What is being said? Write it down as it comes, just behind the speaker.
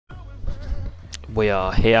We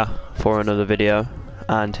are here for another video,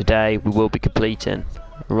 and today we will be completing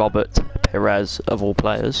Robert Pires of all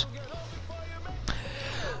players.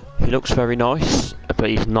 He looks very nice, but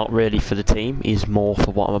he's not really for the team. He's more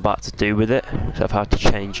for what I'm about to do with it, so I've had to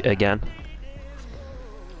change again.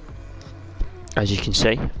 As you can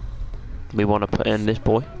see, we want to put in this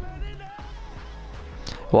boy.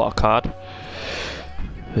 What a card.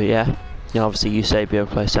 But yeah, obviously Eusebio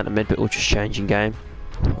plays centre mid, but we'll just change in game.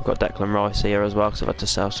 I've got Declan Rice here as well because I've had to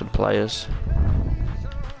sell some players.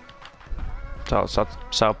 So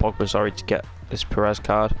sell Pogba, sorry, to get this Perez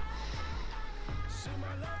card.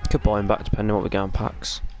 Could buy him back depending on what we get on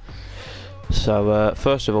packs. So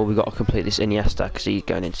first of all, we've got to complete this Iniesta because he's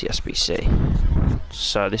going into the SBC.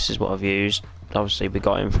 So this is what I've used. Obviously we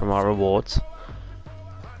got him from our rewards.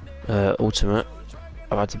 Ultimate.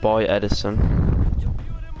 I've had to buy Edison.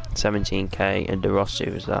 17k, and De Rossi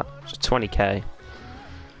was that. So 20k.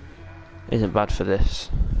 Isn't bad for this.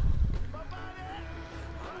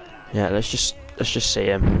 Yeah, let's just see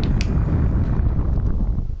him.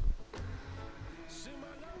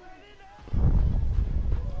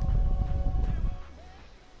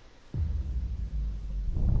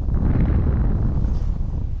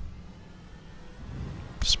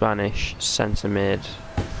 Spanish centre mid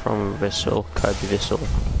from Vissel, Kobe Vissel.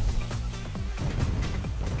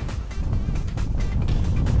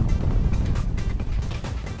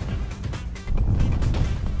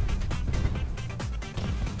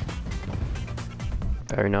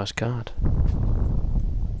 Very nice card.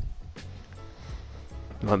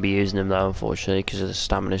 Won't be using him though, unfortunately, because the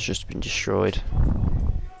stamina's just been destroyed.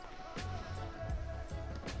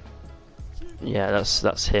 Yeah,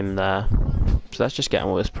 that's him there. So let's just get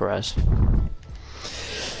on with this Perez.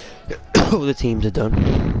 All the teams are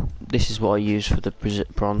done. This is what I use for the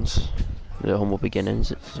bronze, the humble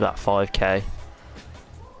beginnings. It's about 5k.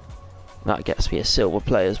 That gets me a silver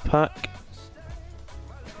players pack.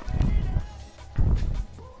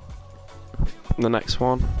 The next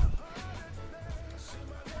one,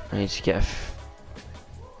 I need to get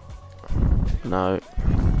no.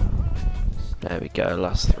 There we go.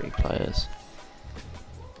 Last 3 players.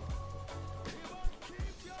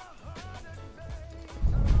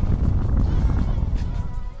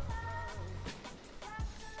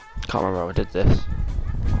 Can't remember how I did this.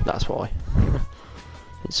 That's why.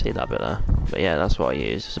 Didn't see that bit there. But yeah, that's what I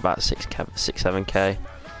use. It's about 7k.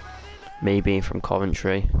 Me being from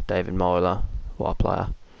Coventry, David Moyler. What a player.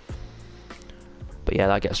 But yeah,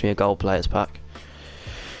 that gets me a gold players pack.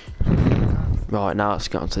 Right, now let's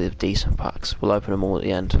get on to the decent packs. We'll open them all at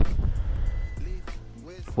the end.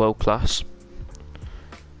 World class.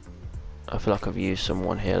 I feel like I've used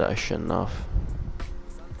someone here that I shouldn't have.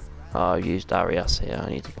 Oh, I've used Arias here. I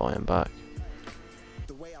need to buy him back.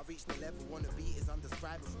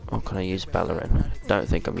 Or can I use Bellerin? Don't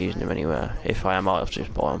think I'm using him anywhere. If I am, I'll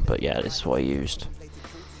just buy him. But yeah, this is what I used.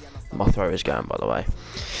 My throw is going, by the way.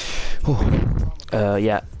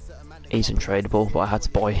 Yeah, he's untradeable, but I had to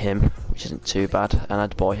buy him, which isn't too bad, and I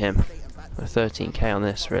had to buy him. 13k on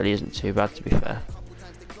this really isn't too bad, to be fair.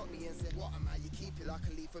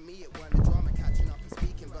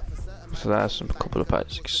 So there's a couple of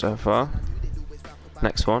packs so far.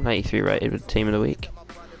 Next one, 83 rated with Team of the Week.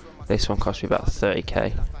 This one cost me about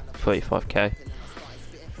 30k, 35k.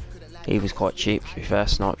 He was quite cheap, to be fair,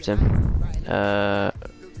 sniped him.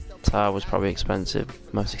 Tar was probably expensive,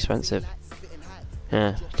 most expensive.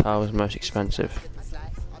 Yeah, Tar was most expensive.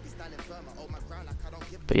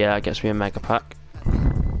 But yeah, it gets me a mega pack.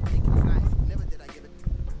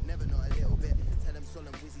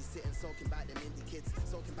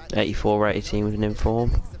 '84 rated team with an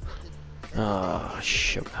inform. Ah, oh,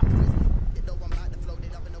 sugar.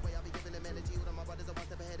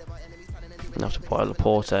 I have to buy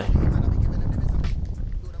Laporte.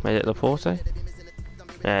 Made it Laporte?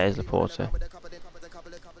 Yeah, it is Laporte.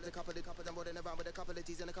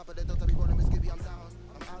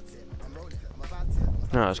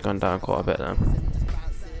 No, it's gone down quite a bit then.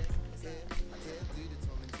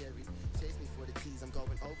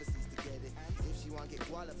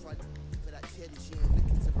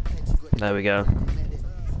 There we go.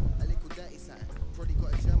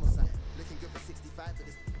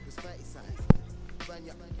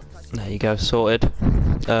 There you go, sorted.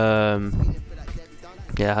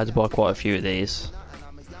 Yeah, I had to buy quite a few of these.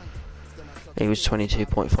 He was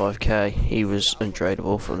 22.5k. He was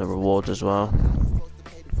untradeable from the rewards as well.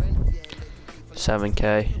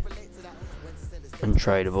 7k.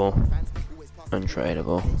 Untradeable.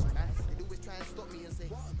 Untradeable.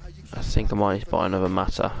 I think I might need to buy another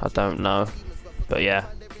Mata. I don't know. But yeah,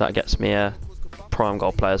 that gets me a Prime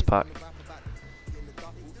Gold Players pack.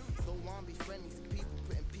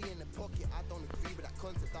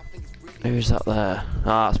 Who's that there?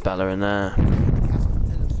 Ah, it's Bella in there.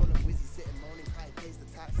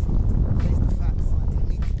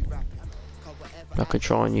 I could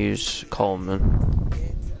try and use Coleman.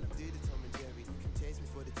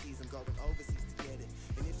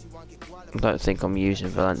 I don't think I'm using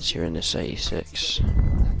Valencia in this 86.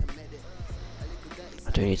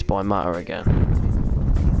 I do need to buy Mata again.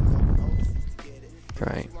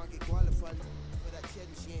 Great.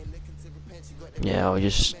 Yeah, I'll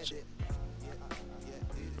just...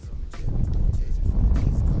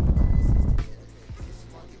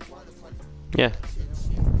 Yeah.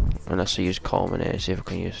 Unless I use Coleman here, see if I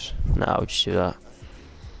can use... No, I'll just do that.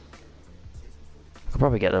 I could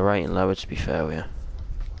probably get the rating lower, to be fair with you.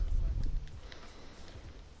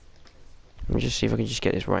 Let me just see if I can just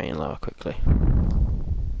get this rating lower quickly.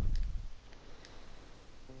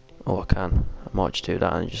 Oh, I can. I might just do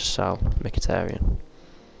that and just sell Mkhitaryan.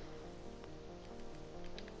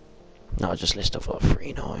 No, I'll just list off like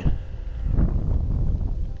 3.9.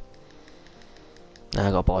 Now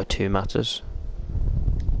I gotta buy 2 Matters.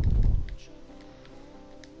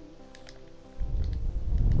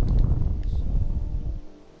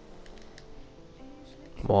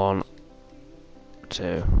 One,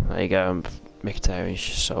 2. There you go. And Mkhitaryan's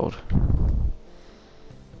just sold.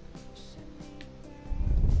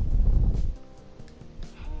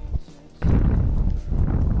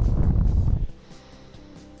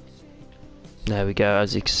 There we go.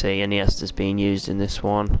 As you can see, Iniesta's being used in this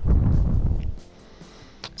one.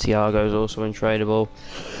 Thiago's also untradeable.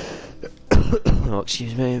 Oh,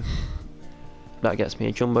 excuse me. That gets me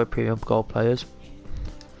a jumbo premium gold players.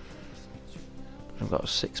 I've got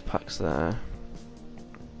 6 packs there.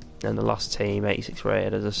 And the last team, 86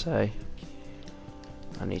 rated, as I say.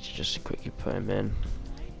 I need to just quickly put him in.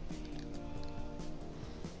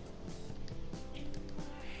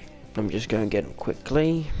 Let me just go and get him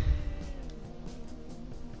quickly.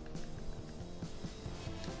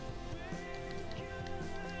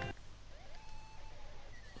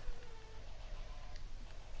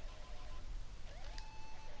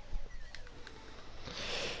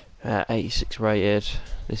 At 86 rated,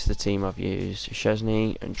 this is the team I've used.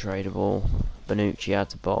 Szczesny, untradeable. Bonucci had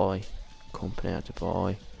to buy. Company had to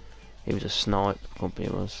buy. He was a snipe, Company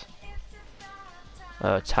was.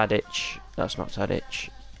 Tadic, that's not Tadic.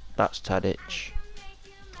 That's Tadic.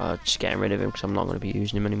 Just getting rid of him because I'm not going to be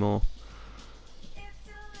using him anymore.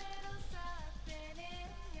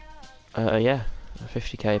 Yeah, a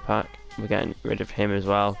 50k pack. We're getting rid of him as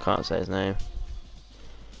well. Can't say his name.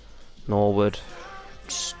 Norwood.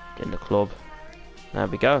 Just in the club. There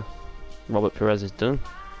we go. Robert Pires is done.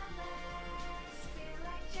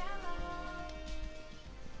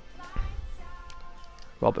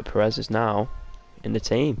 Robert Pires is now in the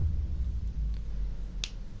team.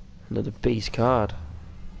 Another beast card.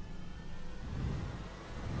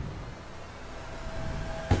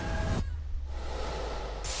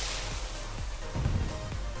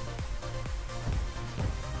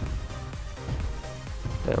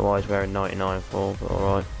 Don't know why he's wearing 99 for, but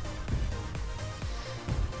alright.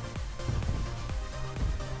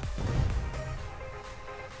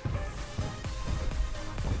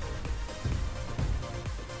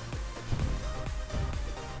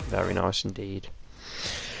 Very nice indeed.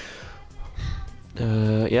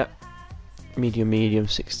 Yeah. Medium,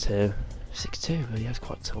 6'2". 6'2", but yeah, it's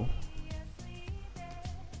quite tall.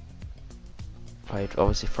 Played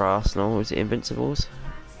obviously for Arsenal. Was it Invincibles?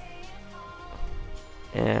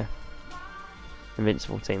 Yeah.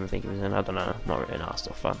 Invincible team I think he was in. I don't know. Not really an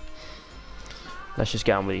Arsenal fan. Let's just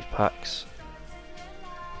get on with these packs.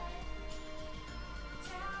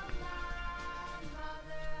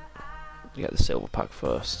 Get the silver pack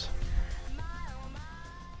first.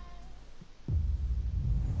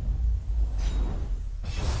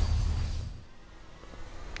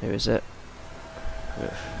 Who is it?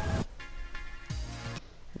 Ugh.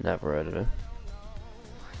 Never heard of him.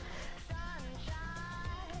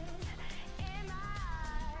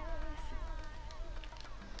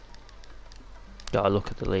 Gotta look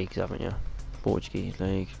at the leagues, haven't you? Portuguese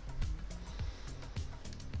league.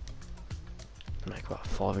 Make about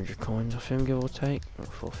 500 coins off him, give or take.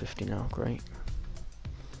 450 now, great.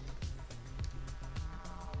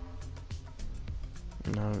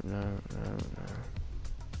 No.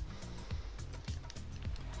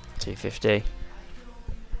 250.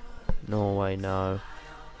 Norway, no.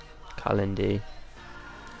 Kalindi.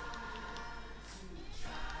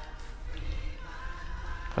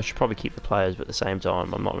 I should probably keep the players, but at the same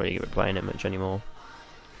time, I'm not really playing it much anymore.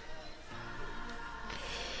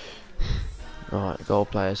 Right, gold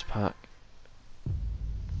players pack.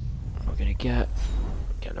 We're gonna get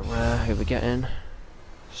a rare. Who we getting?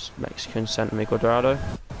 Mexican sent me Cuadrado.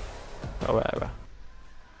 Oh, whatever.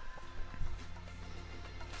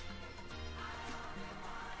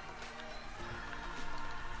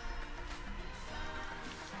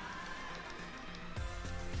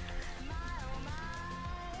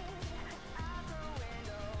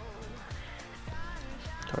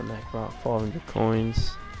 Trying to make about 500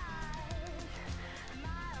 coins.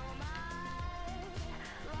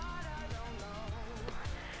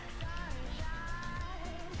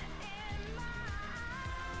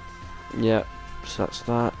 Yep, so that's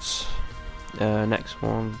that. Next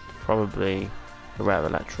one, probably a rare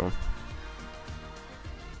electron.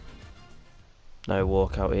 No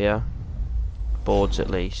walkout here. Boards at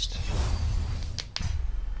least.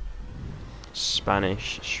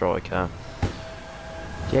 Spanish striker.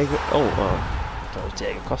 Diego. Oh, that was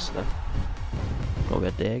Diego Costa then. Oh, we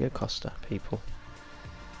had Diego Costa, people.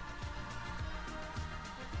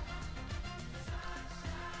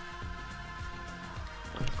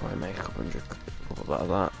 I'll probably make a couple out of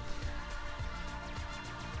that.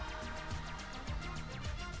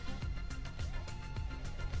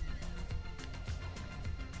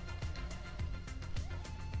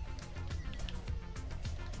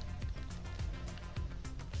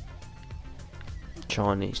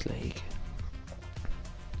 Chinese League.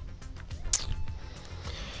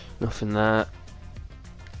 Nothing there.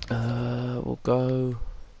 We'll go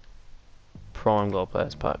Prime Gold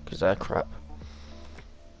Players Pack because they're crap.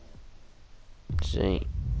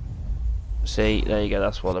 See, there you go.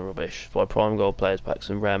 That's why they're rubbish. Why Prime Gold Players Packs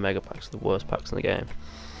and Rare Mega Packs are the worst packs in the game.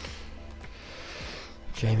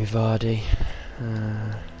 Jamie Vardy.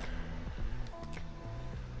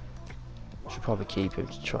 Should probably keep him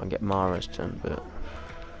to try and get Mahrez done, but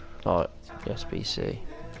like the SBC.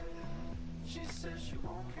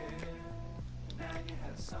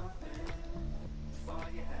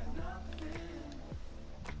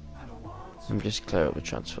 Let me just clear up the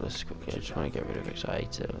transfer list quickly. I just want to get rid of it because I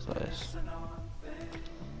hate it. It was like this.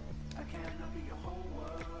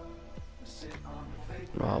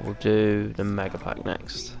 Right, we'll do the Mega Pack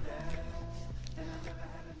next.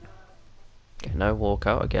 Okay, no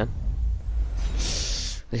walkout again.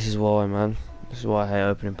 This is why, man. This is why I hate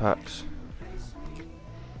opening packs.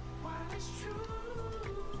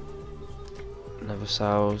 Never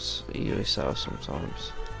sells, easily sells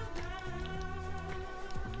sometimes.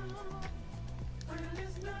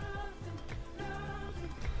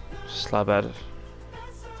 Slab head.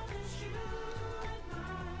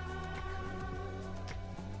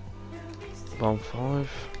 Bomb 5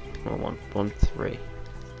 or 1-1-3.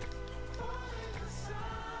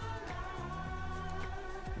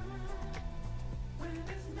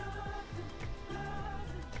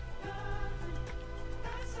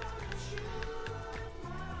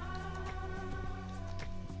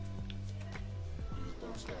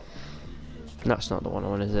 That's not the one I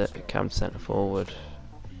want, is it? Cam centre forward.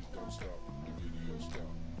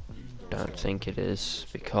 Don't think it is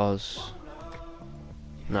because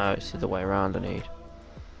no, it's the other way around I need.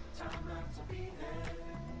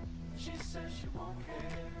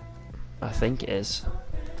 I think it is.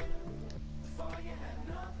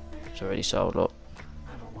 It's already sold up.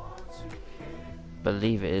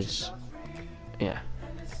 Believe it is. Yeah.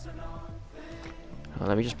 Well,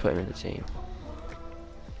 let me just put him in the team.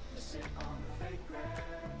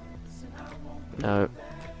 No.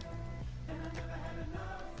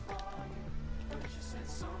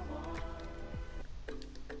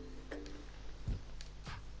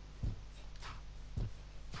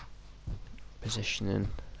 Positioning,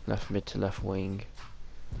 left mid to left wing,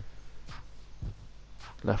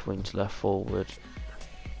 left wing to left forward.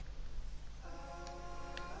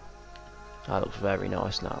 That looks very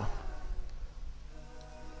nice now.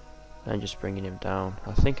 And just bringing him down.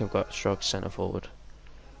 I think I've got strike centre forward.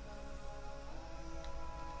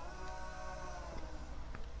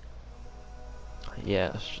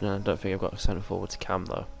 Yeah, no, I don't think I've got a centre forward to Cam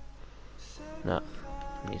though. No,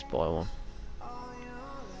 I need to buy one.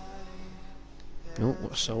 Oh,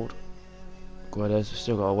 what's sold? Guedes,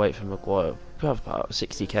 still got to wait for Maguire. We have about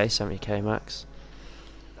 60k, 70k max.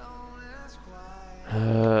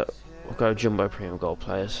 We'll go Jumbo Premium Gold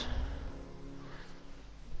Players.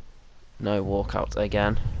 No walkout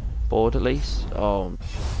again. Board at least. Oh,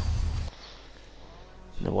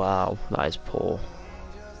 wow, that is poor.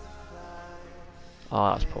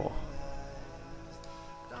 Oh, that's poor.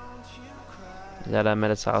 Is that a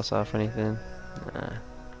Metatalsa for anything? Nah.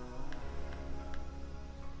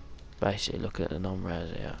 Basically, looking at the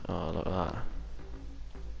non-rares here. Oh, look at that.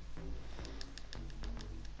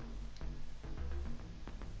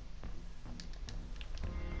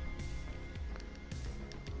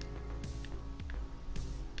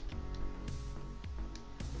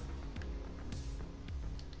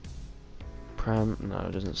 No,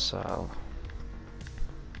 it doesn't sell.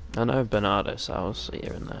 I know Bernardo sells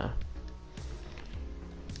here and there.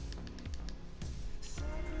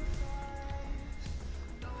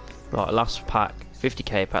 Right, last pack,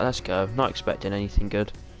 50k pack, let's go. Not expecting anything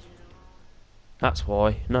good. That's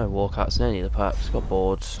why. No walkouts in any of the packs. Got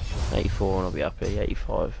boards. 84 and I'll be happy.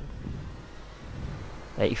 85.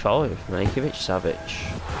 85. Milikovic, Savic.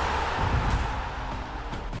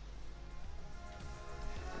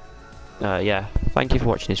 Yeah, thank you for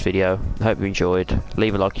watching this video. I hope you enjoyed.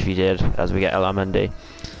 Leave a like if you did, as we get Elamendi.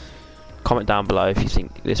 Comment down below if you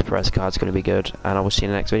think this press card's going to be good, and I will see you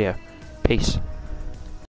in the next video. Peace.